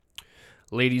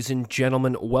Ladies and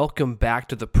gentlemen, welcome back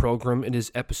to the program. It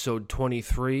is episode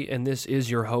 23, and this is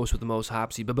your host with the most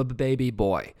hopsy baby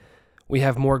boy. We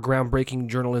have more groundbreaking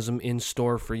journalism in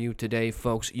store for you today,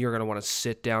 folks. You're going to want to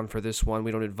sit down for this one.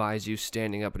 We don't advise you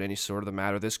standing up in any sort of the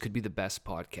matter. This could be the best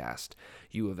podcast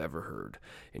you have ever heard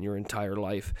in your entire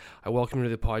life. I welcome you to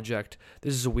the project.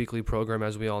 This is a weekly program,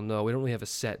 as we all know. We don't really have a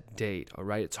set date, all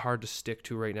right? It's hard to stick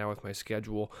to right now with my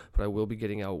schedule, but I will be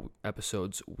getting out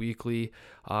episodes weekly.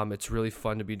 It's really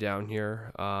fun to be down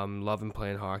here. Loving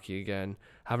playing hockey again.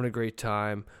 Having a great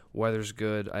time. Weather's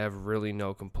good. I have really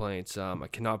no complaints. I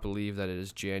cannot believe that it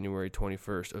is January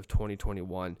 21st of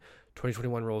 2021.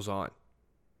 2021 rolls on.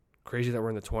 Crazy that we're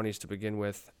in the 20s to begin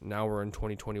with. Now we're in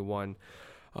 2021.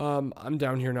 I'm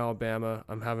down here in Alabama.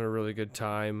 I'm having a really good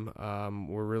time.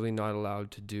 We're really not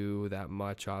allowed to do that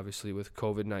much, obviously, with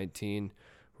COVID-19.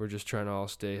 We're just trying to all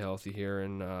stay healthy here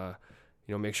and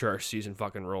make sure our season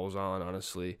fucking rolls on,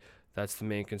 honestly. That's the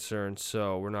main concern.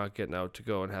 So we're not getting out to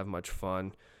go and have much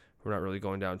fun. We're not really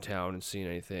going downtown and seeing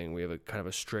anything. We have a kind of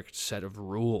a strict set of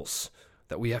rules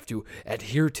that we have to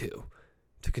adhere to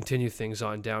continue things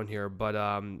on down here.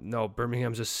 But no,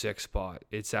 Birmingham's a sick spot.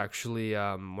 It's actually,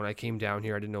 when I came down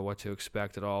here, I didn't know what to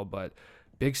expect at all. But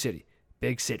big city.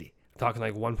 I'm talking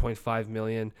like 1.5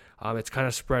 million. It's kind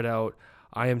of spread out.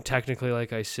 I am technically,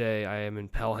 like I say, I am in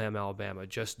Pelham, Alabama,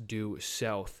 just due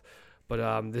south.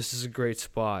 But this is a great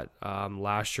spot.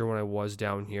 Last year when I was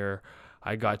down here,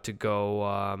 I got to go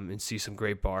and see some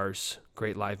great bars,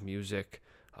 great live music,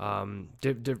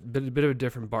 bit of a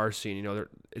different bar scene. You know,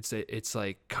 it's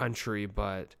like country,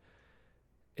 but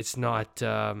it's not.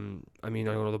 I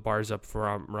know the bars up where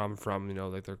I'm from. You know,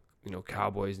 like they're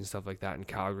cowboys and stuff like that in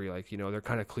Calgary. Like they're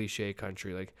kind of cliche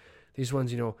country. Like these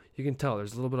ones, you can tell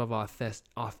there's a little bit of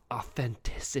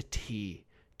authenticity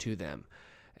to them.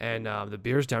 And the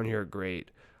beers down here are great.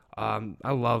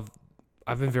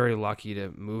 I've been very lucky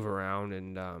to move around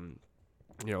and,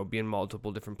 be in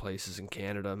multiple different places in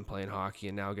Canada and playing hockey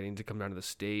and now getting to come down to the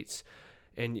States.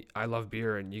 And I love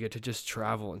beer, and you get to just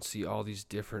travel and see all these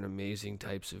different amazing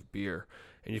types of beer.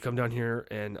 And you come down here,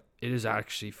 and it is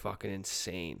actually fucking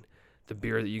insane, the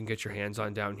beer that you can get your hands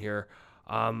on down here.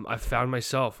 I found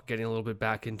myself getting a little bit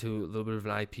back into a little bit of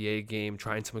an IPA game,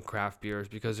 trying some craft beers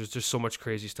because there's just so much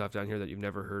crazy stuff down here that you've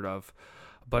never heard of.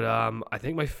 But I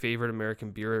think my favorite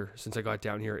American beer since I got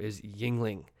down here is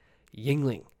Yuengling.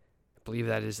 I believe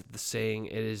that is the saying.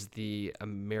 It is the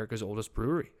America's oldest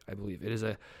brewery, I believe. It's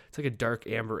like a dark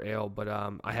amber ale, but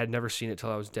I had never seen it till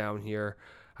I was down here.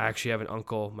 I actually have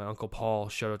my Uncle Paul,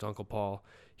 shout out to Uncle Paul.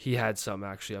 He had some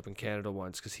actually up in Canada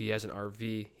once because he has an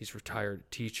RV. He's a retired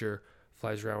teacher.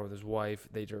 Flies around with his wife.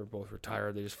 They are both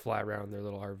retired. They just fly around in their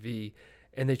little RV,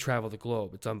 and they travel the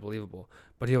globe. It's unbelievable.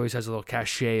 But he always has a little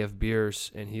cachet of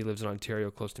beers, and he lives in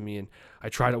Ontario, close to me. And I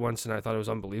tried it once, and I thought it was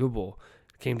unbelievable.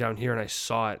 I came down here, and I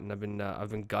saw it, and I've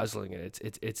been guzzling it.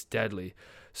 It's deadly.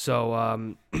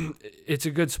 So it's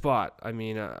a good spot.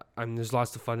 There's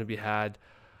lots of fun to be had.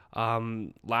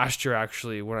 Last year,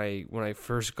 actually, when I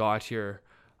first got here,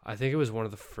 I think it was one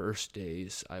of the first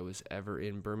days I was ever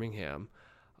in Birmingham.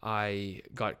 I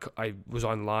was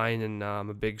online, and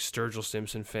I'm a big Sturgill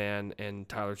Simpson fan and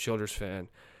Tyler Childers fan,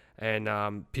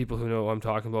 and people who know who I'm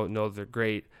talking about know they're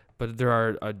great, but there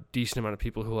are a decent amount of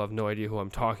people who have no idea who I'm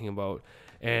talking about.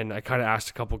 And I kind of asked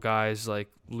a couple guys, like,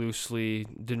 loosely,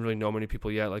 didn't really know many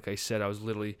people yet. Like I said, I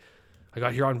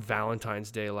got here on Valentine's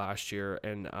Day last year,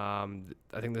 and I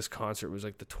think this concert was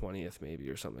like the 20th maybe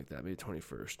or something like that, maybe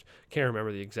 21st. Can't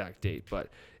remember the exact date, but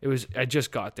I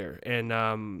just got there, and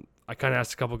I kind of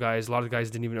asked a couple guys. A lot of the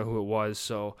guys didn't even know who it was,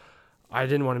 so I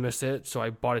didn't want to miss it, so I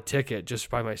bought a ticket just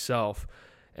by myself,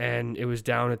 and it was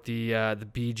down at the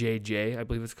BJJ, I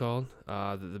believe it's called,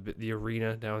 the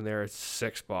arena down there. It's a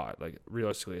sick spot. Like,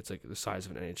 realistically, it's like the size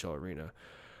of an NHL arena.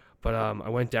 But I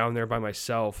went down there by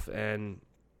myself, and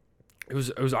it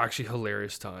was actually a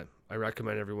hilarious time. I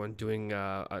recommend everyone doing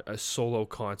a solo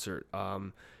concert.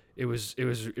 It was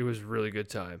really good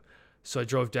time. So I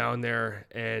drove down there,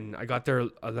 and I got there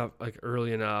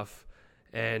early enough,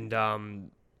 and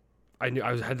I knew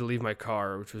I had to leave my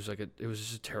car, which was it was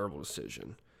just a terrible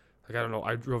decision. Like, I don't know,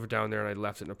 I drove it down there and I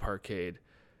left it in a parkade,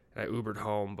 and I Ubered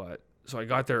home. But so I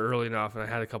got there early enough, and I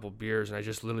had a couple beers, and I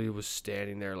just literally was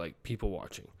standing there like people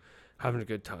watching, having a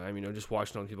good time, just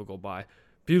watching all the people go by.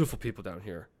 Beautiful people down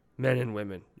here, men and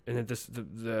women, and then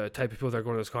the type of people that are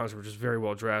going to this concert were just very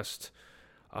well dressed.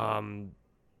 You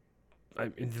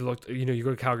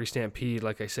go to Calgary Stampede,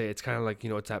 like I say, it's kind of like,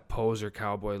 it's that poser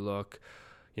cowboy look.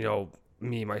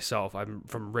 Me, myself, I'm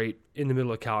from right in the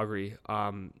middle of Calgary.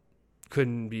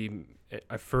 Couldn't be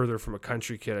further from a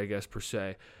country kid, I guess, per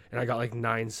se. And I got like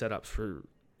 9 setups for,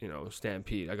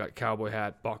 stampede. I got cowboy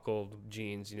hat, buckled,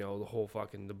 jeans, the whole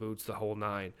fucking, the boots, the whole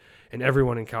nine. And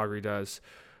everyone in Calgary does.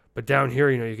 But down here,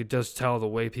 you could just tell the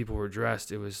way people were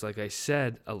dressed. It was, like I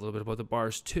said, a little bit about the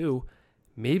bars too,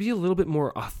 maybe a little bit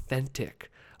more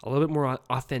authentic, a little bit more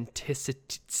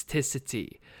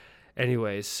authenticity.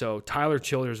 Anyways, so Tyler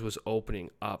Childers was opening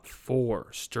up for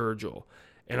Sturgill.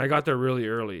 And I got there really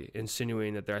early,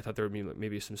 insinuating that I thought there would be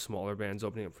maybe some smaller bands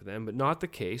opening up for them, but not the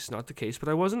case. But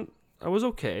I was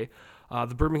okay.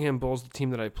 The Birmingham Bulls, the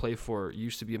team that I play for,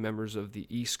 used to be members of the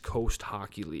East Coast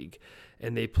Hockey League,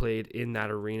 and they played in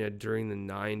that arena during the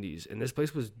 90s. And this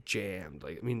place was jammed.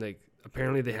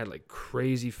 Apparently they had like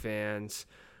crazy fans,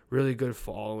 really good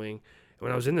following. And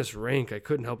when I was in this rink, I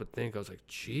couldn't help but think, I was like,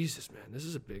 Jesus, man, this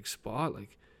is a big spot.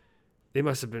 Like, they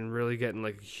must have been really getting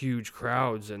like huge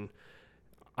crowds. And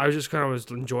I was just kind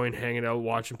of enjoying hanging out,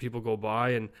 watching people go by.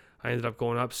 And I ended up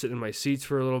going up, sitting in my seats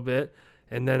for a little bit.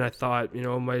 And then I thought,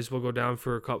 might as well go down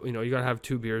for a couple, you got to have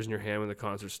 2 beers in your hand when the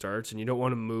concert starts. And you don't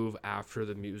want to move after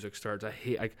the music starts. I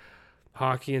hate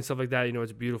hockey and stuff like that.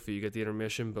 It's beautiful. You get the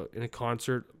intermission. But in a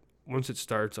concert, once it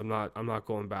starts, I'm not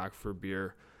going back for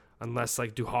beer. Unless,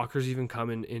 do hawkers even come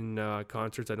in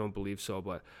concerts? I don't believe so.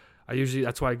 But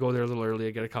that's why I go there a little early.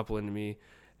 I get a couple into me.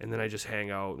 And then I just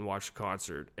hang out and watch the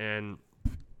concert. And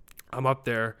I'm up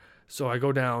there. So I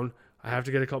go down. I have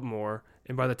to get a couple more.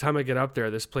 And by the time I get up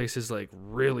there, this place is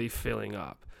really filling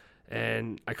up.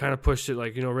 And I kind of pushed it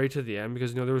right to the end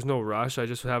because, there was no rush. I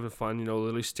just was having fun,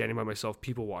 literally standing by myself,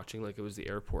 people watching like it was the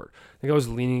airport. I think I was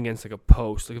leaning against a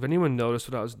post. If anyone noticed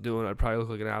what I was doing, I'd probably look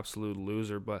like an absolute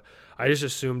loser. But I just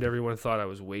assumed everyone thought I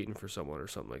was waiting for someone or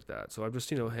something like that. So I'm just,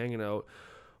 hanging out,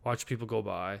 watch people go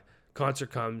by.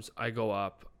 Concert comes, I go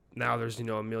up. Now there's,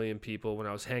 a million people. When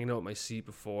I was hanging out at my seat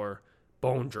before,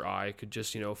 bone dry, could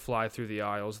just, fly through the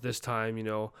aisles. This time,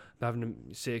 I'm having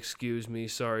to say, excuse me,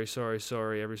 sorry.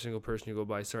 Every single person you go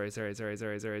by, sorry.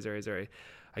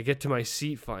 I get to my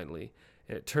seat finally,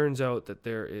 and it turns out that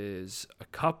there is a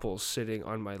couple sitting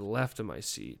on my left of my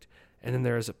seat, and then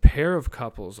there is a pair of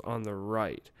couples on the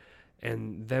right.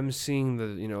 And them seeing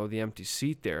the empty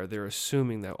seat there, they're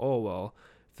assuming that, oh, well,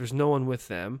 if there's no one with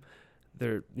them,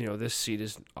 this seat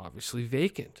is obviously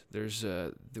vacant.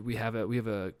 We have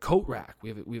a coat rack. We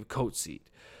have a coat seat.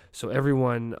 So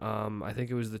everyone, I think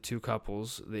it was the 2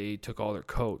 couples, they took all their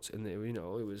coats, and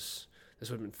this would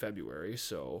have been February,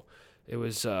 so it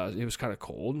was kind of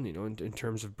cold, in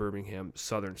terms of Birmingham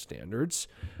Southern standards.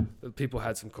 The people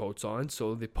had some coats on,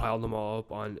 so they piled them all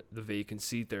up on the vacant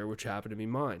seat there, which happened to be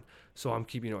mine. So I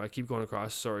keep going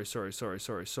across, sorry.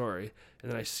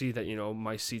 And then I see that,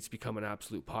 my seat's become an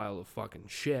absolute pile of fucking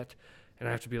shit. And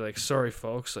I have to be like, sorry,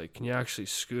 folks, can you actually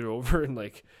scoot over? And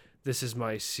this is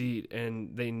my seat.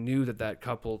 And they knew that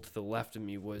couple to the left of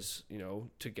me was,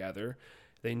 together.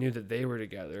 They knew that they were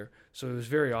together. So it was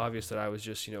very obvious that I was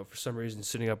just, for some reason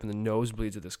sitting up in the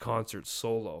nosebleeds of this concert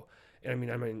solo.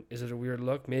 And I mean, is it a weird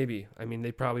look? Maybe. I mean,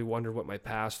 they probably wondered what my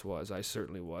past was. I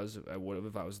certainly was. I would have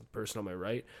if I was the person on my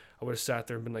right. I would have sat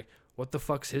there and been like, what the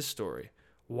fuck's his story?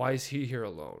 Why is he here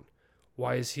alone?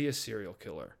 Why is he a serial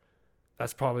killer?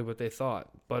 That's probably what they thought.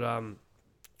 But I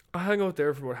hung out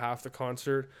there for about half the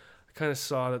concert. I kind of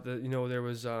saw that there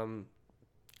was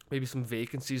maybe some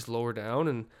vacancies lower down,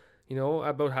 and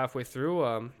about halfway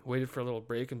through, waited for a little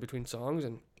break in between songs,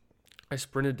 and I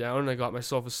sprinted down and I got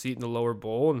myself a seat in the lower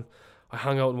bowl, and I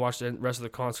hung out and watched the rest of the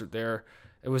concert there.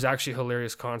 It was actually a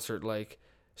hilarious concert.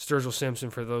 Sturgill Simpson,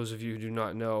 for those of you who do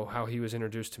not know how he was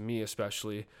introduced to me,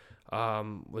 especially,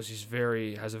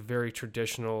 has a very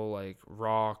traditional,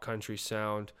 raw country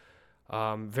sound,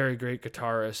 very great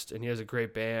guitarist, and he has a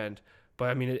great band. But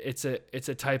I mean, it's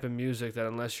a type of music that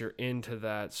unless you're into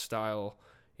that style,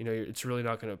 it's really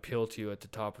not going to appeal to you at the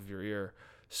top of your ear.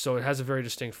 So it has a very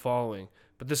distinct following.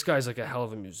 But this guy's a hell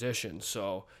of a musician.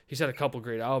 So he's had a couple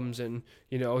great albums, and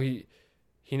he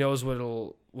knows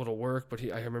what'll work. But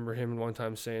I remember him one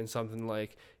time saying something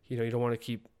like, you don't want to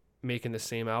keep making the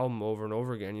same album over and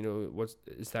over again.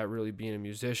 Is that really being a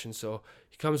musician? So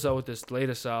he comes out with this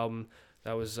latest album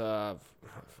that was I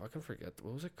can forget,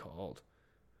 what was it called?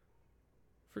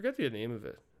 Forget the name of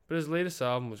it. But his latest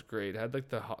album was great. It had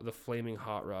the flaming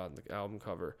hot rod on the album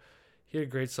cover. He had a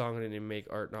great song on it named Make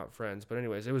Art Not Friends. But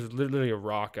anyways, it was literally a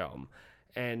rock album.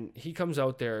 And he comes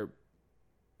out there.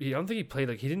 I don't think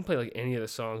he didn't play any of the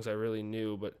songs I really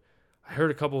knew, but I heard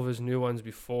a couple of his new ones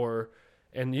before.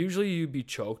 And usually you'd be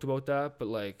choked about that, but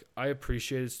I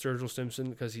appreciated Sturgill Simpson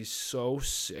because he's so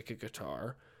sick at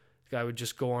guitar. The guy would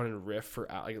just go on and riff for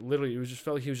literally. It just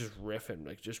felt like he was just riffing,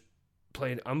 just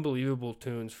playing unbelievable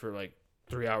tunes for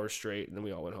 3 hours straight, and then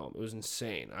we all went home. It was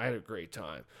insane. I had a great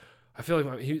time. I feel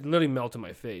like he literally melted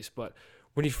my face. But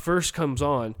when he first comes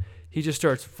on, he just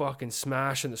starts fucking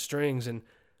smashing the strings, and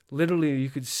literally you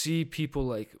could see people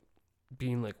like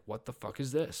being like, what the fuck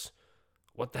is this?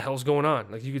 What the hell's going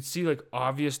on? Like, you could see like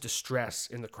obvious distress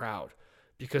in the crowd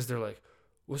because they're like,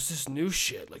 what's this new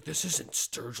shit? Like, this isn't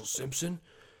Sturgill Simpson.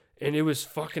 And it was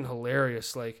fucking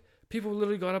hilarious. Like, people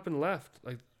literally got up and left.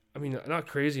 Like, I mean, not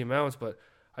crazy amounts, but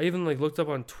I even like looked up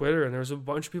on Twitter, and there was a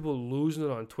bunch of people losing it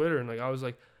on Twitter, and like I was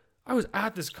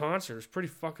at this concert. It was pretty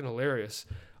fucking hilarious.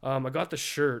 I got the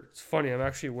shirt. It's funny. I'm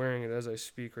actually wearing it as I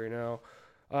speak right now.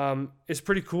 It's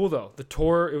pretty cool though. The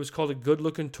tour, it was called A Good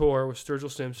Looking Tour with Sturgill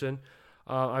Simpson.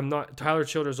 Tyler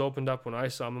Childers opened up when I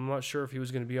saw him. I'm not sure if he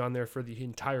was going to be on there for the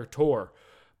entire tour,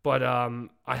 but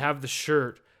I have the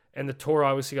shirt, and the tour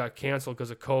obviously got canceled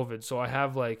because of COVID. So I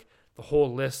have like the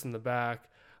whole list in the back.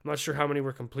 I'm not sure how many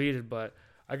were completed, but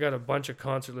I got a bunch of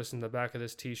concert lists in the back of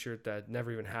this t-shirt that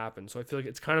never even happened. So I feel like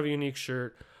it's kind of a unique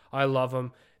shirt. I love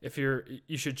him.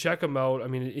 You should check him out. I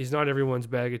mean, he's not everyone's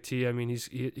bag of tea. I mean,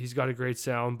 he's got a great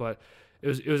sound, but it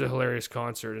was a hilarious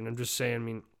concert. And I'm just saying, I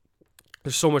mean,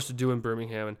 there's so much to do in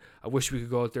Birmingham, and I wish we could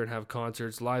go out there and have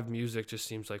concerts. Live music just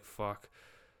seems like fuck.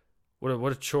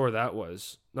 What a chore that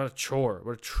was. Not a chore.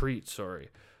 What a treat, sorry.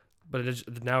 But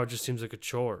now it just seems like a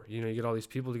chore. You know, you get all these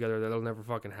people together, that'll never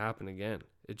fucking happen again.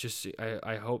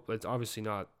 I hope it's obviously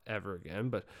not ever again,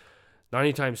 but not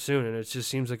anytime soon. And it just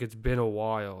seems like it's been a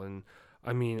while. And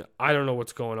I mean, I don't know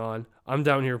what's going on. I'm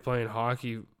down here playing hockey,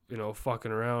 you know,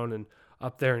 fucking around, and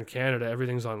up there in Canada,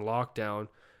 everything's on lockdown.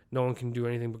 No one can do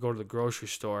anything but go to the grocery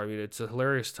store. I mean, it's a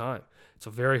hilarious time. It's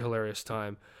a very hilarious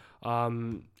time.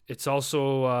 It's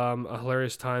also a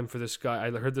hilarious time for this guy.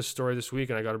 I heard this story this week,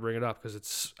 and I got to bring it up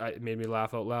because it made me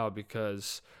laugh out loud,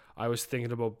 because I was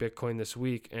thinking about Bitcoin this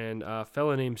week, and a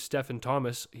fella named Stefan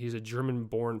Thomas, he's a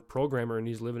German-born programmer, and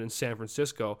he's living in San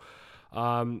Francisco.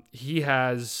 He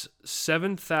has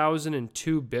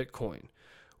 7,002 Bitcoin,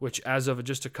 which as of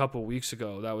just a couple weeks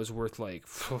ago, that was worth like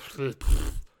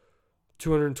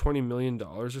 $220 million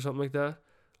or something like that.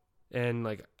 And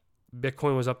like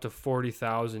Bitcoin was up to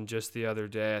 40,000 just the other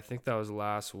day. I think that was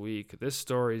last week. This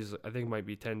story I think might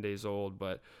be 10 days old,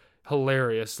 but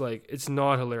hilarious. Like, it's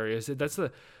not hilarious.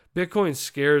 Bitcoin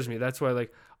scares me. That's why,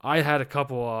 like, I had a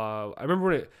couple, I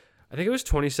remember I think it was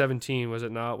 2017, was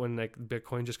it not, when like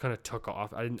Bitcoin just kind of took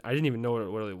off. I didn't even know what it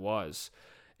really was,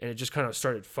 and it just kind of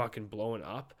started fucking blowing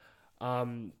up.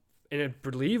 And I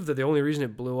believe that the only reason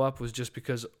it blew up was just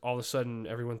because all of a sudden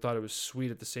everyone thought it was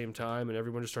sweet at the same time, and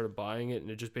everyone just started buying it,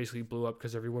 and it just basically blew up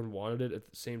because everyone wanted it at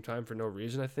the same time for no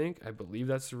reason, I believe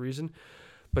that's the reason.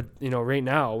 But, you know, right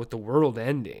now, with the world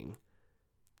ending,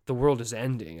 the world is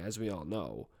ending, as we all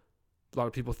know. A lot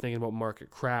of people thinking about market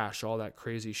crash, all that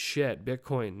crazy shit.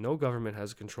 Bitcoin, no government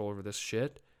has control over this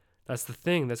shit. That's the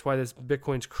thing. That's why this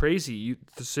Bitcoin's crazy.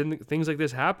 Things like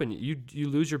this happen. You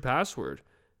lose your password.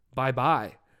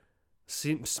 Bye-bye.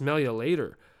 Smell you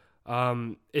later.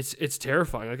 It's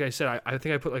terrifying. Like I said, I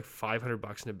think I put like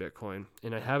 $500 into Bitcoin,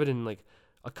 and I have it in like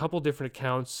a couple different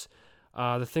accounts.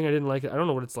 The thing I didn't like, I don't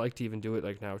know what it's like to even do it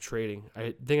like now trading.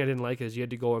 The thing I didn't like is you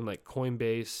had to go on like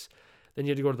Coinbase, then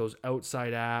you had to go to those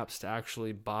outside apps to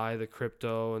actually buy the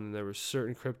crypto, and there was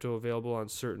certain crypto available on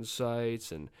certain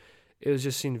sites, and it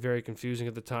just seemed very confusing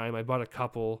at the time. I bought a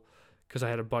couple because I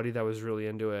had a buddy that was really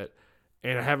into it,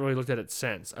 and I haven't really looked at it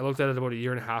since. I looked at it about a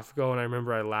year and a half ago, and I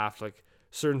remember I laughed. Like,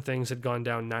 certain things had gone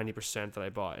down 90% that I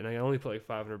bought, and I only put like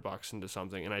 $500 into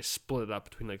something, and I split it up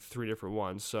between like 3 different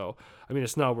ones. So, I mean,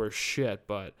 it's not worth shit,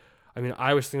 but I mean,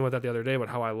 I was thinking about that the other day, about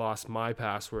how I lost my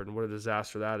password and what a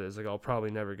disaster that is. Like, I'll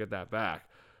probably never get that back.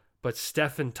 But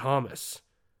Stefan Thomas,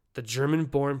 the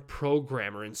German-born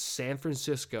programmer in San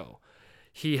Francisco,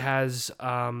 he has,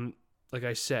 like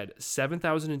I said,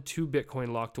 7,002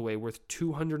 Bitcoin locked away, worth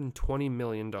 $220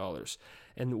 million.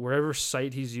 And wherever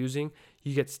site he's using,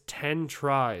 he gets 10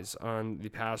 tries on the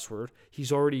password.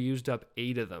 He's already used up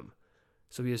 8 of them.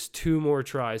 So he has 2 more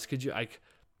tries.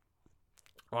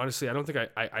 Honestly, I don't think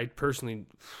I personally,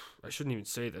 I shouldn't even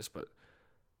say this, but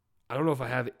I don't know if I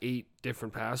have 8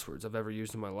 different passwords I've ever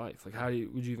used in my life. Like,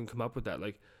 would you even come up with that?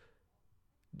 Like,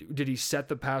 did he set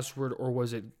the password, or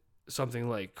was it something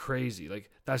like crazy? Like,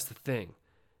 that's the thing.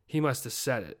 He must have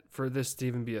set it for this to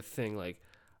even be a thing. Like,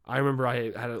 I remember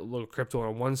I had a little crypto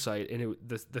on one site, and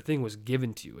the thing was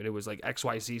given to you, and it was like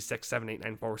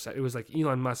XYZ678947. It was like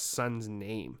Elon Musk's son's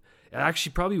name. It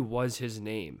actually probably was his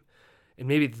name. And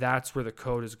maybe that's where the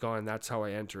code is gone. That's how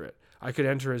I enter it. I could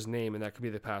enter his name, and that could be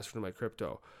the password of my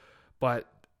crypto.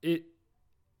 But it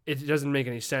doesn't make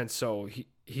any sense. So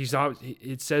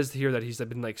it says here that he's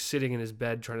been like sitting in his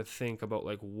bed trying to think about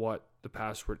like what the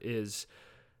password is.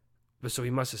 But so he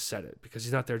must have set it, because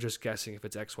he's not there just guessing if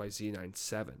it's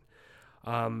XYZ97.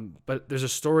 But there's a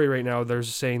story right now.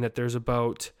 There's saying that there's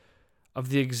about, of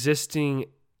the existing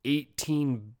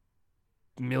 18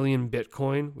 million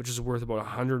Bitcoin, which is worth about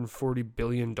 $140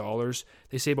 billion,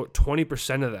 they say about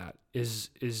 20% of that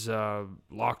is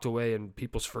locked away in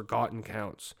people's forgotten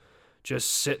accounts, just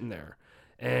sitting there.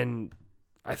 And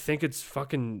I think it's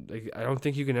fucking, like, I don't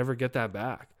think you can ever get that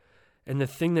back. And the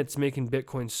thing that's making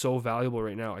Bitcoin so valuable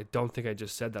right now, I don't think I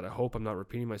just said that, I hope I'm not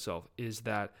repeating myself, is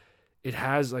that it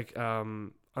has, like,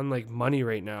 unlike money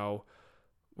right now,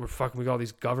 we got all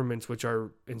these governments, which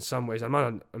are in some ways, I'm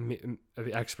not an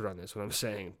expert on this, what I'm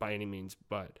saying by any means,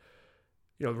 but,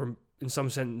 you know, we're in some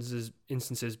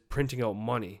instances printing out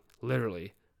money,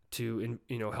 literally, to,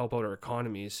 you know, help out our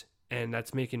economies. And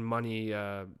that's making money,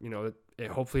 you know, it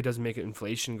hopefully doesn't make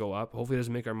inflation go up. Hopefully it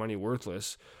doesn't make our money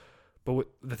worthless. But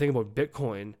the thing about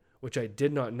Bitcoin, which I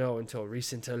did not know until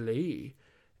recently,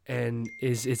 and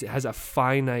is it has a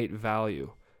finite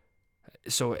value.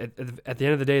 So at the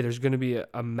end of the day, there's going to be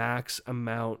a max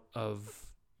amount of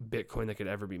Bitcoin that could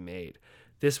ever be made.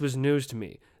 This was news to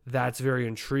me. That's very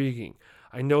intriguing.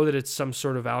 I know that it's some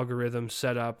sort of algorithm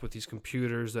set up with these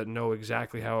computers that know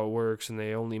exactly how it works, and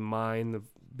they only mine the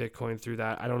Bitcoin through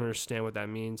that. I don't understand what that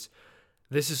means.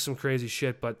 This is some crazy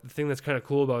shit, but the thing that's kind of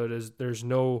cool about it is there's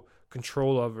no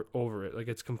control over it. Like,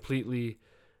 it's completely,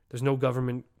 there's no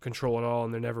government control at all,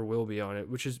 and there never will be on it,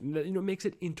 which is, you know, makes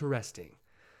it interesting.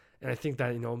 And I think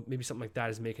that, you know, maybe something like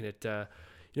that is making it,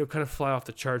 you know, kind of fly off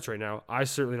the charts right now. I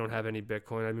certainly don't have any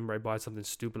Bitcoin. I remember I bought something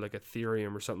stupid like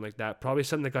Ethereum or something like that. Probably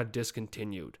something that got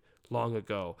discontinued long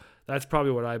ago. That's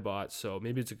probably what I bought. So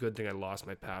maybe it's a good thing I lost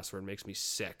my password. It makes me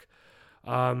sick.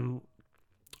 A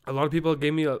lot of people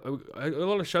gave me a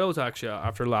lot of shout outs actually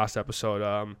after last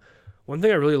episode. One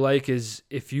thing I really like is,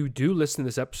 if you do listen to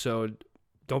this episode,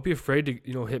 don't be afraid to,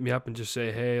 you know, hit me up and just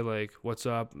say, hey, like, what's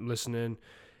up? I'm listening.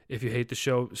 If you hate the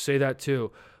show, say that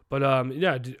too. But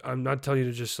yeah, I'm not telling you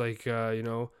to just, like, you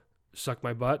know, suck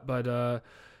my butt, but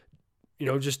you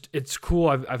know, just, it's cool.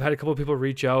 I've had a couple of people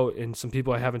reach out, and some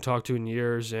people I haven't talked to in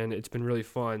years, and it's been really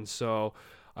fun. So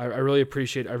I really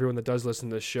appreciate everyone that does listen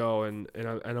to this show, and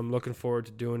I'm looking forward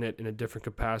to doing it in a different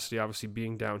capacity. Obviously,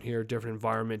 being down here, different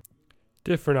environment,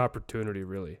 different opportunity,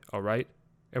 really. All right,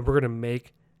 and we're gonna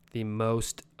make the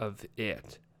most of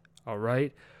it. All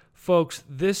right, folks.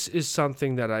 This is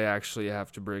something that I actually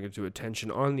have to bring into attention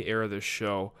on the air of this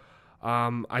show.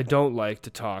 I don't like to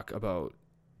talk about,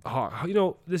 you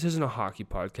know, this isn't a hockey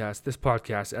podcast. This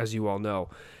podcast, as you all know,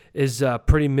 is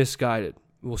pretty misguided.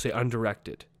 We'll say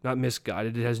undirected, not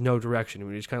misguided. It has no direction.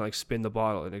 We just kind of like spin the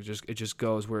bottle, and it just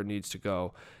goes where it needs to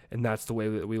go. And that's the way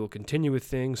that we will continue with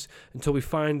things until we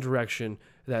find direction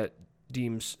that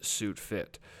deems suit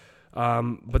fit.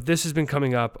 But this has been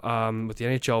coming up with the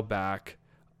NHL back,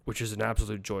 which is an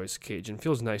absolute joyous occasion. It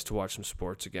feels nice to watch some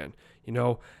sports again, you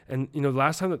know. And, you know,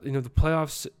 last time that, you know, the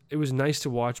playoffs, it was nice to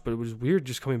watch, but it was weird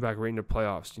just coming back right into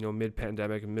playoffs, you know,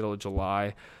 mid-pandemic and middle of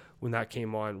July, when that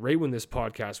came on, right when this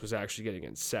podcast was actually getting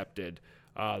incepted.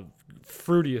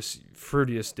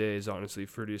 Fruitiest days, honestly,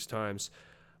 fruitiest times.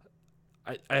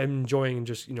 I'm enjoying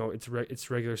just, you know, it's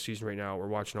regular season right now. We're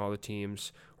watching all the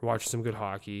teams. We're watching some good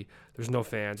hockey. There's no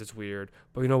fans. It's weird.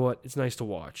 But you know what? It's nice to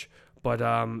watch. But,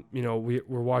 you know, we're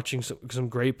watching some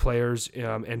great players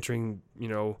entering, you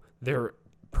know, their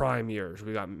prime years.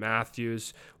 We got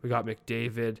Matthews. We got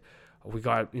McDavid. We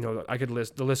got, you know,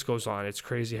 the list goes on. It's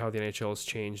crazy how the NHL has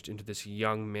changed into this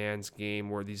young man's game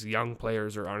where these young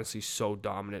players are honestly so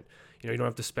dominant. You know, you don't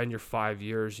have to spend your 5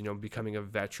 years, you know, becoming a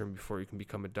veteran before you can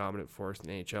become a dominant force in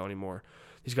the NHL anymore.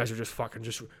 These guys are just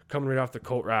coming right off the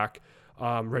coat rack,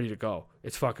 ready to go.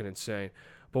 It's fucking insane.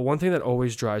 But one thing that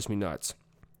always drives me nuts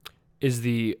is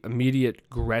the immediate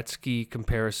Gretzky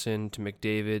comparison to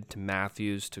McDavid, to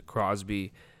Matthews, to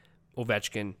Crosby,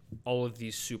 Ovechkin, all of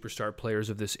these superstar players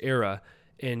of this era.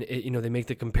 And, you know, they make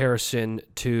the comparison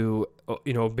to,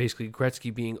 you know, basically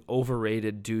Gretzky being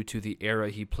overrated due to the era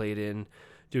he played in,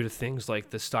 due to things like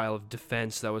the style of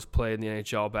defense that was played in the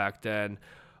NHL back then,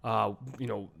 you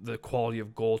know, the quality of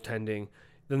goaltending.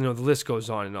 Then, you know, the list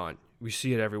goes on and on. We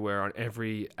see it everywhere on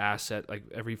every asset, like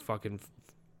every fucking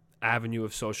avenue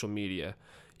of social media.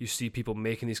 You see people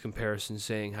making these comparisons,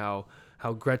 saying how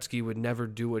Gretzky would never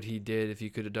do what he did if he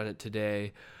could have done it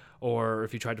today, or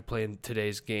if he tried to play in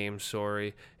today's game,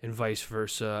 and vice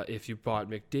versa. If you brought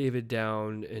McDavid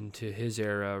down into his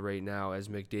era right now as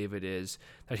McDavid is,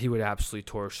 that he would absolutely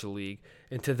torch the league.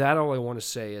 And to that, all I want to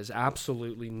say is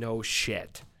absolutely no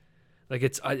shit. Like,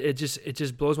 it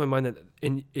just blows my mind that,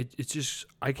 and it's just,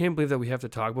 I can't believe that we have to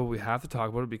talk about it. We have to talk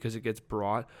about it because it gets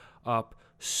brought up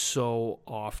so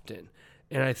often.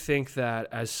 And I think that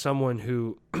as someone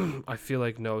who I feel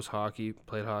like knows hockey,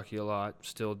 played hockey a lot,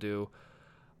 still do,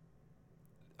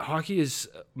 hockey is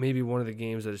maybe one of the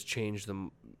games that has changed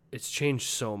them. It's changed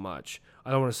so much.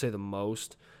 I don't want to say the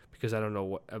most because I don't know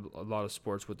what a lot of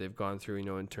sports what they've gone through,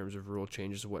 in terms of rule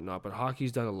changes and whatnot. But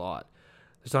hockey's done a lot.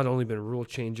 There's not only been rule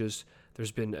changes,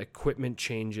 there's been equipment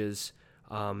changes,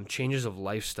 changes of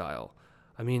lifestyle.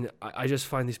 I mean, I just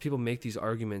find these people make these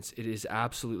arguments. It is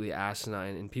absolutely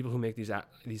asinine, and people who make these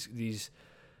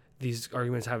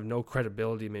arguments have no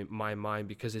credibility in my mind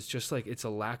because it's just like it's a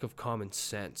lack of common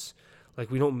sense.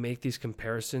 Like we don't make these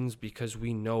comparisons because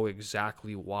we know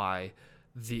exactly why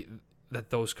that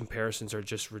those comparisons are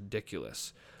just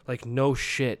ridiculous. Like no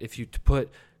shit, if you put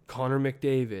Connor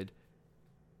McDavid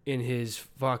in his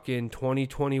fucking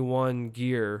 2021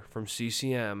 gear from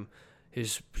CCM,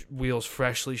 his wheels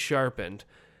freshly sharpened,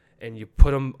 and you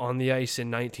put him on the ice in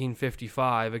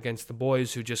 1955 against the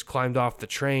boys who just climbed off the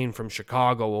train from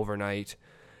Chicago overnight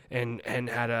and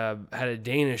had a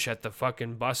Danish at the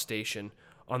fucking bus station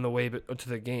on the way to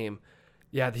the game.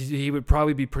 Yeah, he would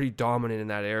probably be pretty dominant in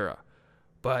that era.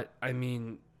 But I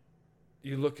mean,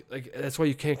 you look like that's why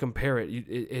you can't compare it.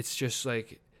 It's just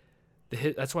like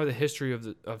that's why the history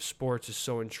of sports is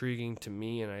so intriguing to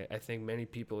me, and I think many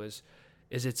people is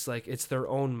it's like it's their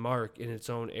own mark in its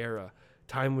own era.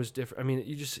 Time was different. I mean,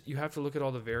 you have to look at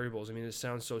all the variables. I mean, it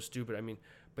sounds so stupid. I mean,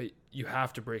 but you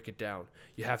have to break it down.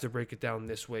 You have to break it down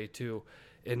this way too.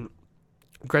 And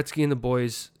Gretzky and the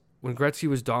boys, when Gretzky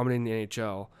was dominating the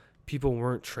NHL, people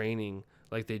weren't training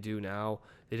like they do now.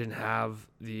 They didn't have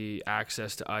the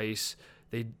access to ice.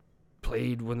 They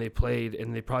played when they played,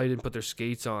 and they probably didn't put their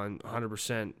skates on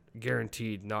 100%,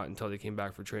 guaranteed, not until they came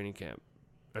back for training camp.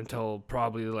 Until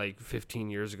probably like 15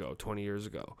 years ago, 20 years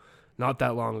ago. Not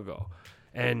that long ago.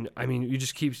 And I mean, you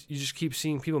just keep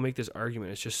seeing people make this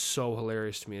argument. It's just so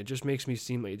hilarious to me. It just makes me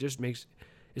seem like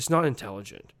it's not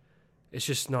intelligent. It's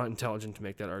just not intelligent to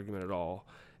make that argument at all.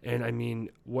 And I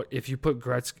mean, what if you put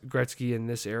Gretzky in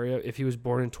this area? If he was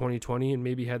born in 2020 and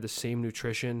maybe had the same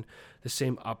nutrition, the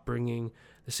same upbringing,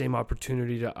 the same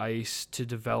opportunity to ice, to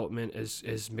development as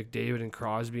McDavid and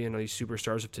Crosby and all these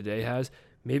superstars of today has,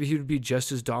 maybe he would be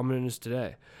just as dominant as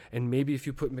today. And maybe if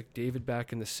you put McDavid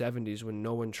back in the 70s when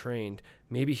no one trained,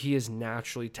 maybe he is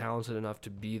naturally talented enough to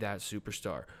be that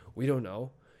superstar. We don't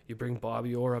know. You bring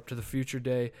Bobby Orr up to the future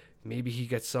day, maybe he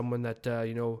gets someone that,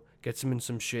 gets him in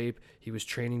some shape. He was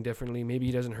training differently. Maybe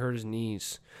he doesn't hurt his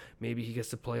knees. Maybe he gets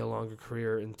to play a longer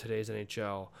career in today's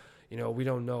NHL. We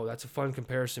don't know. That's a fun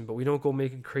comparison, but we don't go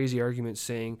making crazy arguments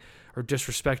saying or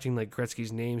disrespecting like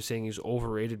Gretzky's name, saying he's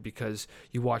overrated because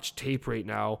you watch tape right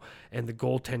now and the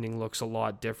goaltending looks a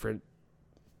lot different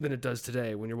than it does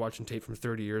today when you're watching tape from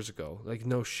 30 years ago. Like,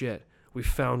 no shit. We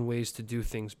found ways to do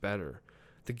things better.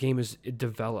 The game is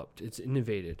developed. It's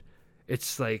innovated.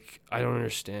 It's like, I don't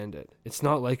understand it. It's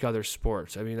not like other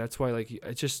sports. I mean, that's why, like,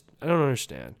 I don't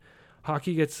understand.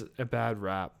 Hockey gets a bad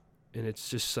rap, and it's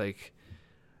just like,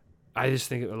 I just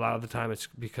think a lot of the time it's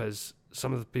because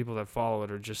some of the people that follow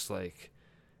it are just like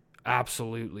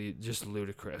absolutely just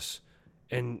ludicrous.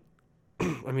 And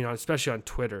I mean, especially on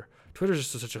Twitter. Twitter's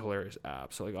just such a hilarious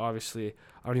app. So like, obviously,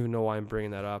 I don't even know why I'm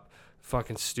bringing that up.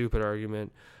 Fucking stupid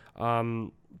argument.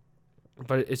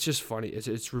 But it's just funny.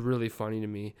 It's really funny to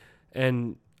me.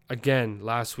 And again,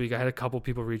 last week I had a couple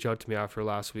people reach out to me after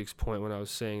last week's point when I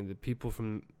was saying the people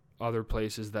from other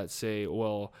places that say,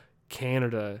 well,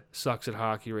 Canada sucks at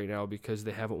hockey right now because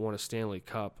they haven't won a Stanley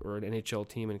Cup, or an NHL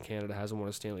team in Canada hasn't won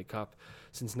a Stanley Cup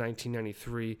since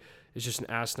 1993. It's just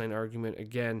an asinine argument.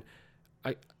 Again,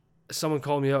 someone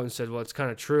called me out and said, well, it's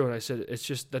kind of true. And I said, it's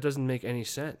just, that doesn't make any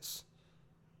sense.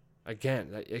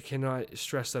 Again, I cannot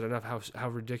stress that enough, how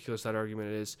ridiculous that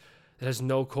argument is. It has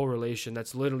no correlation.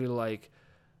 That's literally like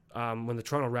when the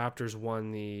Toronto Raptors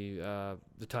won the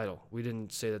title. We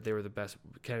didn't say that they were the best.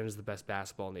 Canada's the best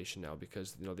basketball nation now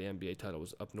because the NBA title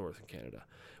was up north in Canada.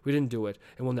 We didn't do it,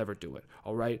 and we'll never do it.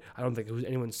 All right. I don't think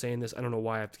anyone's saying this. I don't know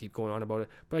why I have to keep going on about it,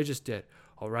 but I just did.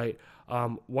 All right.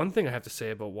 One thing I have to say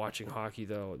about watching hockey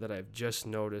though that I've just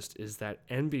noticed is that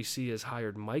NBC has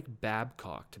hired Mike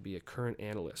Babcock to be a current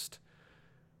analyst,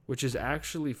 which is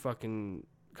actually fucking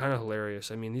kind of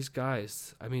hilarious. I mean, these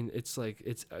guys. I mean, it's like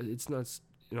it's not.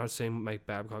 I'm not saying Mike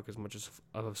Babcock as much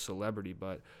of a celebrity,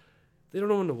 but they don't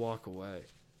know when to walk away.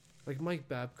 Like Mike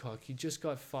Babcock, he just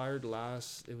got fired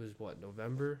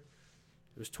November?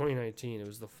 It was 2019. It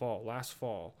was last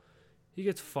fall. He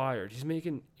gets fired. He's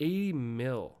making $80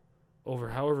 million over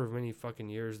however many fucking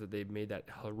years that they've made that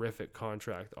horrific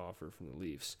contract offer from the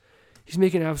Leafs. He's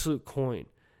making absolute coin.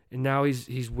 And now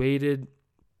he's waited.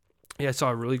 Yeah, I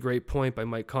saw a really great point by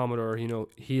Mike Commodore.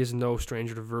 He is no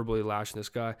stranger to verbally lashing this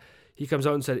guy. He comes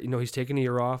out and said, he's taking a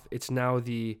year off. It's now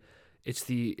it's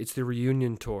the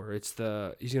reunion tour. He's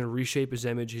going to reshape his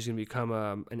image. He's going to become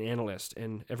an analyst,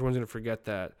 and everyone's going to forget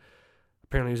that.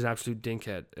 Apparently, he's an absolute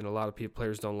dinkhead, and a lot of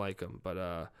players don't like him. But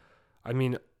I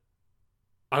mean,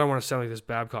 I don't want to sound like this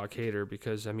Babcock hater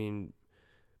because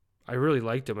I really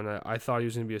liked him, and I thought he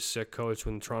was going to be a sick coach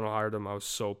when Toronto hired him. I was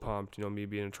so pumped. Me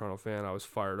being a Toronto fan, I was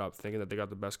fired up thinking that they got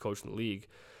the best coach in the league.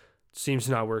 Seems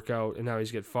to not work out, and now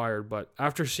he's get fired. But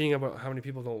after seeing about how many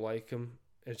people don't like him,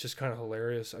 it's just kind of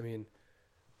hilarious.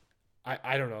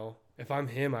 I don't know. If I'm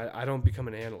him, I don't become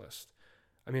an analyst.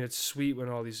 It's sweet when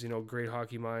all these, great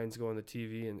hockey minds go on the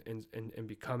TV and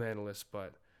become analysts,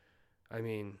 but,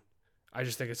 I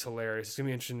just think it's hilarious. It's going to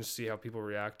be interesting to see how people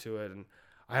react to it, and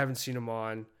I haven't seen him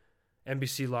on.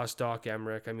 NBC lost Doc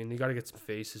Emmerich. They got to get some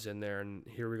faces in there, and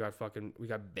here we got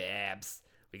Babs.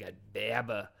 We got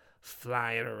Baba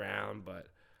flying around, but,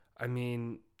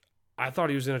 I thought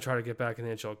he was going to try to get back in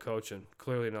the NHL coaching.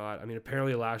 Clearly not.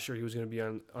 Apparently last year he was going to be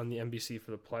on the NBC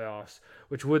for the playoffs,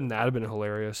 which wouldn't that have been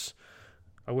hilarious?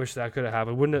 I wish that could have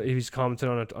happened. Wouldn't it, if he's commenting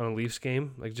on a Leafs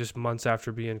game, like just months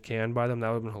after being canned by them, that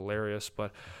would have been hilarious.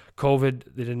 But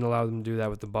COVID, they didn't allow them to do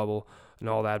that with the bubble and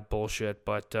all that bullshit.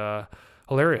 But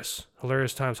hilarious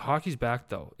times. Hockey's back,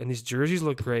 though, and these jerseys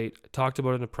look great. I talked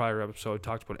about it in a prior episode.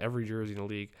 Talked about every jersey in the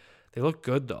league. They look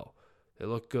good, though. They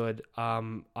look good.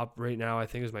 Up right now, I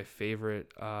think is my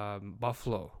favorite.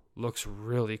 Buffalo looks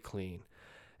really clean,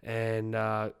 and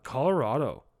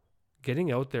Colorado,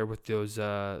 getting out there with those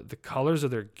the colors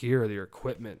of their gear, their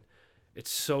equipment,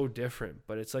 it's so different.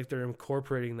 But it's like they're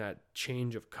incorporating that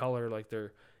change of color, like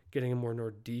they're getting a more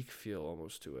Nordique feel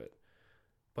almost to it.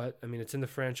 But it's in the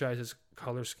franchise's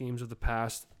color schemes of the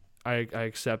past. I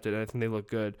accept it, and I think they look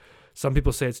good. Some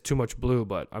people say it's too much blue,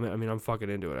 but I'm fucking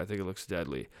into it. I think it looks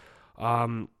deadly.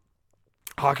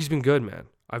 Hockey's been good, man.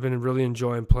 I've been really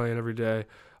enjoying playing every day.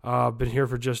 Been here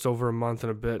for just over a month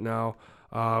and a bit now.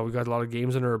 We got a lot of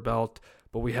games under our belt,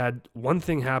 but we had one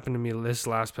thing happen to me this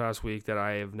past week that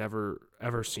I have never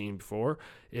ever seen before.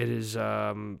 It is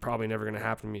probably never going to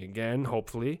happen to me again,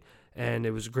 hopefully. And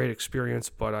it was a great experience,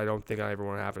 but I don't think I ever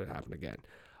want to have it happen again.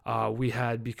 We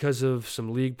had, because of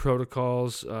some league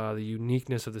protocols, the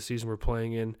uniqueness of the season we're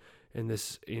playing in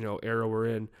this era we're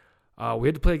in, we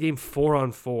had to play a game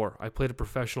 4-on-4. I played a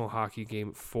professional hockey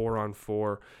game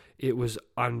 4-on-4. It was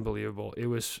unbelievable. It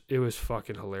was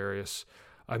fucking hilarious.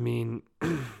 That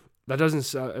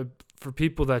doesn't for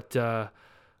people that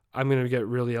I'm gonna get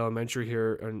really elementary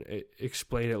here and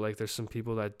explain it like there's some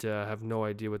people that have no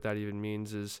idea what that even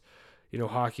means. Is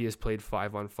hockey is played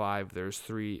 5-on-5. There's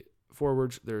 3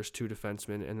 forwards, there's 2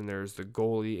 defensemen, and then there's the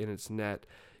goalie in its net.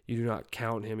 You do not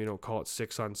count him. You don't call it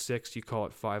 6-on-6. You call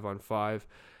it 5-on-5.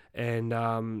 And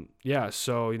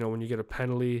so when you get a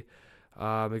penalty,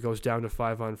 it goes down to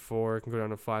 5-on-4. It can go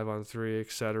down to 5-on-3,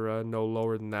 etc. No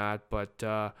lower than that. But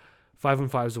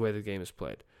 5-on-5 is the way the game is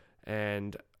played.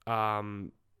 And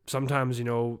sometimes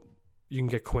you can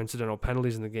get coincidental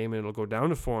penalties in the game, and it'll go down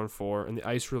to 4-on-4, and the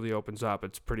ice really opens up.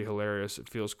 It's pretty hilarious. It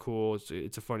feels cool.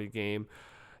 It's a funny game,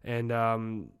 and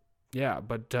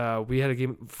but we had a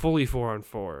game fully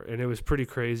 4-on-4, and it was pretty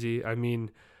crazy.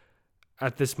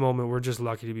 At this moment, we're just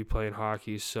lucky to be playing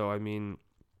hockey. So,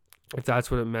 if that's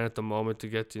what it meant at the moment to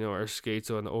get, our skates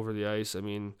on over the ice,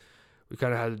 we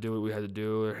kind of had to do what we had to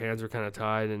do. Our hands were kind of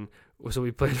tied. And so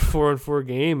we played a 4-on-4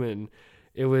 game, and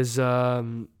it was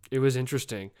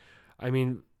interesting. I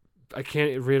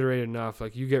can't reiterate enough.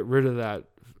 Like, you get rid of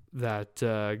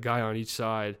that guy on each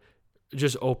side, it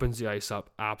just opens the ice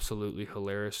up absolutely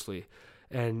hilariously.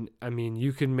 And,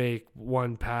 you can make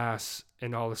one pass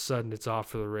and all of a sudden it's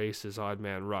off for the races, odd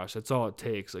man rush. That's all it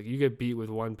takes. Like, you get beat with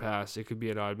one pass, it could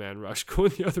be an odd man rush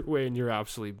going the other way and you're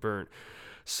absolutely burnt.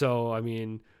 So,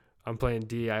 I'm playing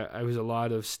D. I was a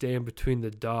lot of staying between the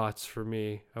dots for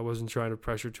me. I wasn't trying to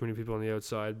pressure too many people on the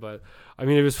outside, but,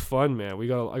 it was fun, man.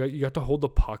 You got to hold the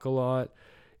puck a lot.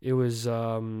 It was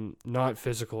not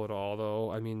physical at all,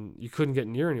 though. You couldn't get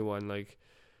near anyone.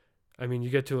 You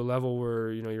get to a level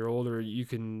where, you're older, you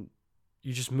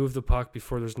just move the puck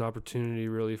before there's an opportunity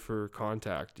really for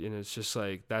contact. And it's just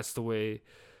like, that's the way.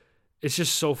 It's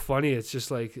just so funny. It's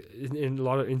just like in a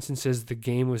lot of instances, the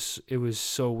game was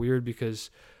so weird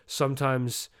because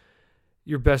sometimes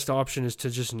your best option is to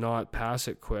just not pass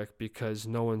it quick because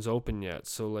no one's open yet.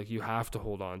 So you have to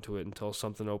hold on to it until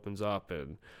something opens up.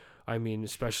 And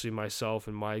especially myself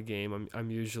in my game,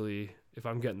 I'm usually if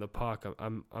I'm getting the puck,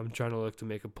 I'm trying to look to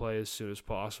make a play as soon as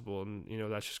possible, and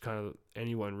that's just kind of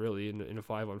anyone really in a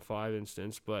 5-on-5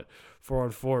 instance. But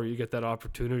 4-on-4, you get that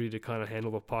opportunity to kind of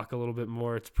handle the puck a little bit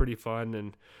more. It's pretty fun,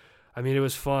 and I mean it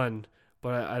was fun,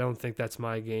 but I don't think that's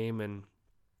my game, and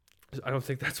I don't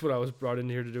think that's what I was brought in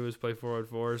here to do is play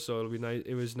 4-on-4. So it'll be nice.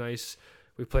 It was nice.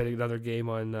 We played another game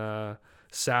on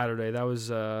Saturday. That was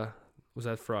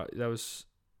that Friday? That was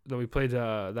no. We played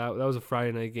that was a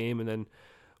Friday night game, and then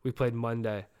we played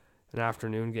Monday, an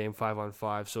afternoon game,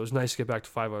 5-on-5. So it was nice to get back to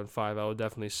 5-on-5. I would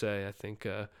definitely say I think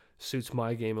suits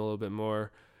my game a little bit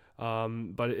more.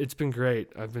 But it's been great.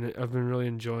 I've been really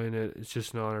enjoying it. It's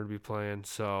just an honor to be playing.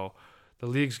 So the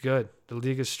league's good. The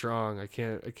league is strong. I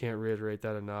can't reiterate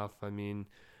that enough. I mean,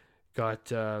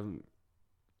 got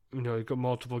you got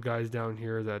multiple guys down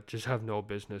here that just have no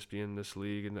business being in this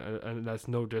league, and that's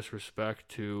no disrespect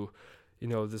to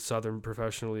the Southern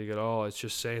Professional League at all. It's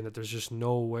just saying that there's just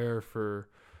nowhere for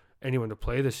anyone to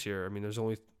play this year. I mean, there's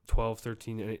only 12,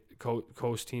 13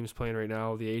 coast teams playing right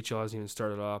now. The AHL hasn't even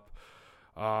started up.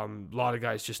 A lot of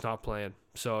guys just not playing.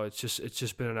 So it's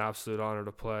just been an absolute honor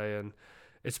to play, and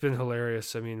it's been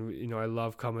hilarious. I mean, I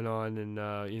love coming on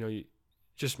and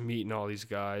just meeting all these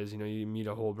guys. You meet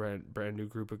a whole brand new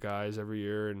group of guys every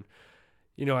year, and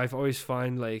I've always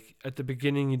find like at the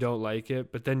beginning you don't like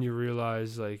it, but then you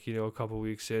realize like a couple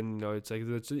weeks in, it's like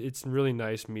it's really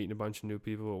nice meeting a bunch of new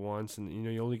people at once, and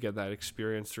you only get that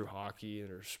experience through hockey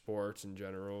or sports in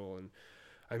general, and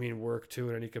I mean work too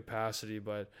in any capacity.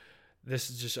 But this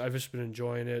is I've just been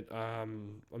enjoying it.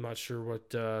 I'm not sure what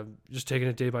just taking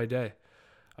it day by day.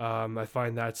 I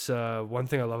find that's one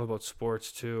thing I love about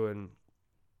sports too, and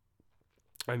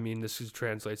I mean this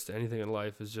translates to anything in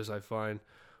life. Is just I find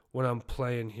when I'm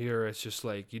playing here, it's just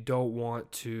like you don't want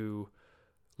to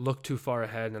look too far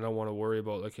ahead, and I don't want to worry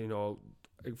about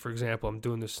for example, I'm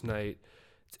doing this tonight.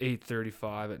 It's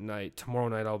 8:35 at night. Tomorrow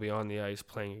night I'll be on the ice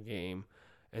playing a game,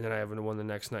 and then I have one the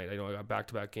next night. I got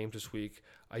back-to-back games this week.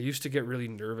 I used to get really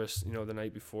nervous, the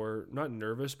night before. Not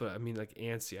nervous, but I mean like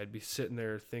antsy. I'd be sitting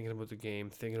there thinking about the game,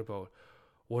 thinking about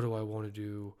what do I want to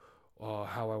do,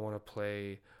 how I want to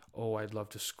play. Oh, I'd love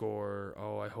to score.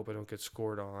 Oh, I hope I don't get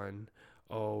scored on.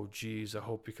 Oh, geez, I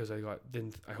hope because I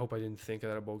hope I didn't think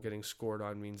that about getting scored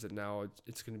on means that now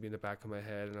it's going to be in the back of my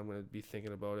head and I'm going to be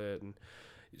thinking about it, and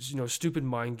stupid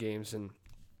mind games. And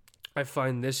I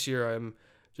find this year I'm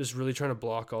just really trying to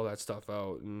block all that stuff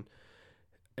out, and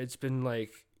it's been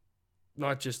like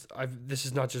this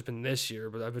has not just been this year,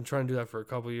 but I've been trying to do that for a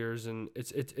couple of years, and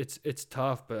it's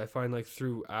tough. But I find like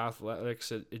through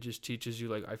athletics, it just teaches you,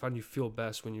 like I find you feel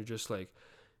best when you're just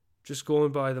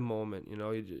going by the moment.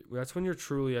 That's when you're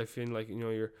truly, I feel like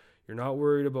you're not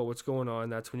worried about what's going on.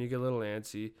 That's when you get a little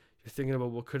antsy. You're thinking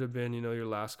about what could have been your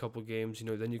last couple games.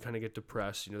 Then you kind of get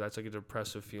depressed. That's like a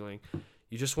depressive feeling.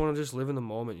 You just want to just live in the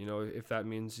moment. If that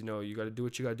means you got to do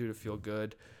what you got to do to feel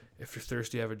good. If you're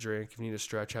thirsty, have a drink. If you need a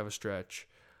stretch, have a stretch.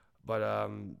 But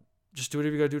just do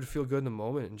whatever you got to do to feel good in the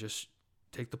moment, and just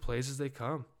take the plays as they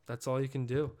come. That's all you can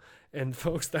do. And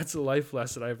folks, that's a life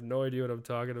lesson. I have no idea what I'm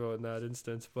talking about in that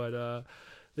instance, but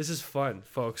this is fun,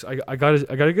 folks. I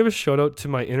gotta give a shout out to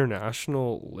my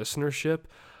international listenership.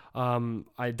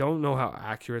 I don't know how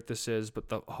accurate this is, but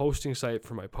the hosting site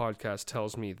for my podcast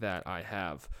tells me that I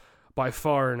have by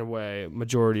far and away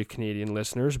majority of Canadian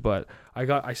listeners, but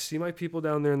I see my people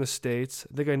down there in the States.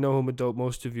 I think I know who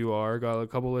most of you are. Got a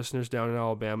couple listeners down in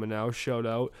Alabama now. Shout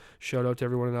out to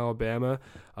everyone in Alabama.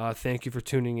 Thank you for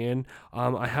tuning in.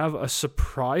 I have a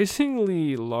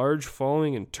surprisingly large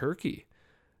following in Turkey.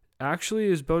 Actually,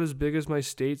 is about as big as my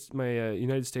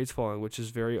United States following, which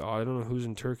is very odd. I don't know who's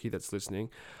in Turkey that's listening.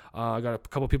 I got a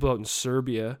couple people out in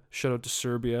Serbia. Shout out to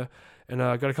Serbia, and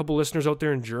I got a couple listeners out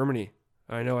there in Germany.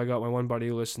 I know I got my one buddy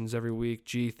who listens every week.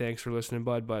 Gee, thanks for listening,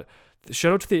 bud. But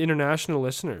shout out to the international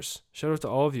listeners. Shout out to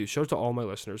all of you. Shout out to all my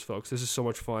listeners, folks. This is so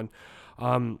much fun.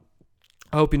 I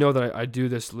hope you know that I do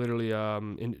this literally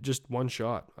in just one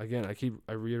shot. Again,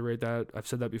 I reiterate that. I've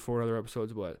said that before in other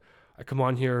episodes, but I come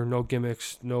on here, no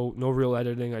gimmicks, no real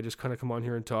editing. I just kind of come on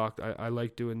here and talk. I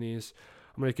like doing these.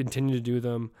 I'm going to continue to do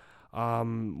them.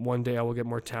 One day I will get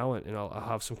more talent, and I'll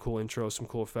have some cool intros, some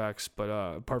cool effects. But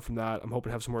apart from that, I'm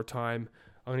hoping to have some more time.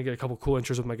 I'm going to get a couple cool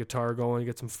intros with my guitar going,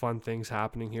 get some fun things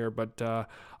happening here. But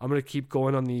I'm going to keep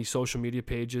going on the social media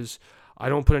pages. I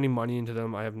don't put any money into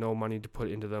them. I have no money to put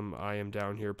into them. I am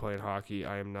down here playing hockey.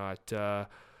 I am not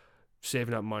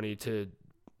saving up money to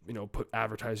put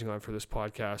advertising on for this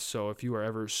podcast. So if you are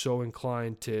ever so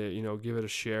inclined to give it a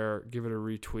share, give it a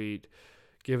retweet,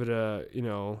 give it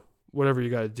a whatever you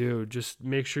got to do, just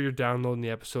make sure you're downloading the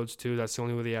episodes too. That's the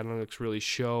only way the analytics really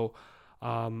show.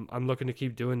 I'm looking to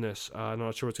keep doing this. I'm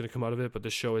not sure what's going to come out of it, but the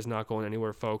show is not going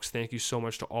anywhere, folks. Thank you so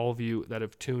much to all of you that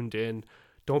have tuned in.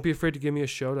 Don't be afraid to give me a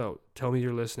shout out. Tell me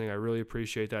you're listening. I really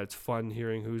appreciate that. It's fun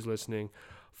hearing who's listening.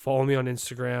 Follow me on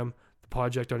Instagram, the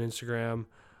project on Instagram.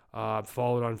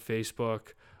 Follow it on Facebook.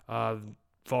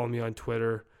 Follow me on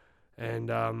Twitter.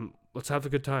 And let's have a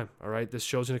good time, all right? This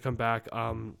show's going to come back.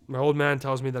 My old man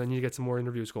tells me that I need to get some more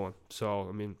interviews going. So,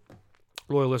 I mean,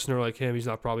 loyal listener like him, he's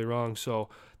not probably wrong. So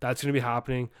that's going to be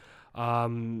happening.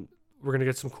 We're going to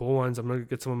get some cool ones. I'm going to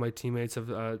get some of my teammates have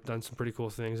done some pretty cool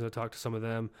things. I'm going to talk to some of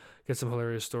them, get some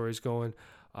hilarious stories going.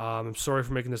 I'm sorry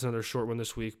for making this another short one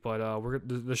this week, but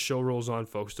the show rolls on,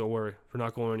 folks. Don't worry. We're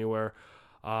not going anywhere.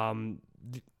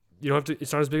 You don't have to,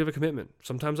 it's not as big of a commitment.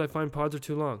 Sometimes I find pods are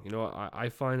too long. You know, I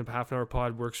find a half an hour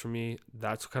pod works for me.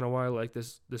 That's kind of why I like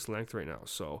this length right now.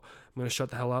 So I'm going to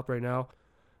shut the hell up right now.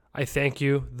 I thank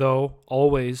you, though,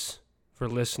 always for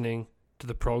listening to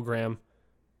the program,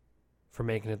 for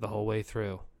making it the whole way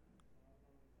through.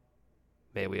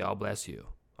 May we all bless you.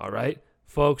 All right?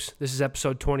 Folks, this is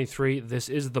episode 23. This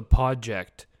is The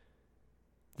Project.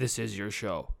 This is your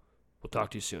show. We'll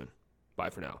talk to you soon. Bye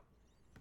for now.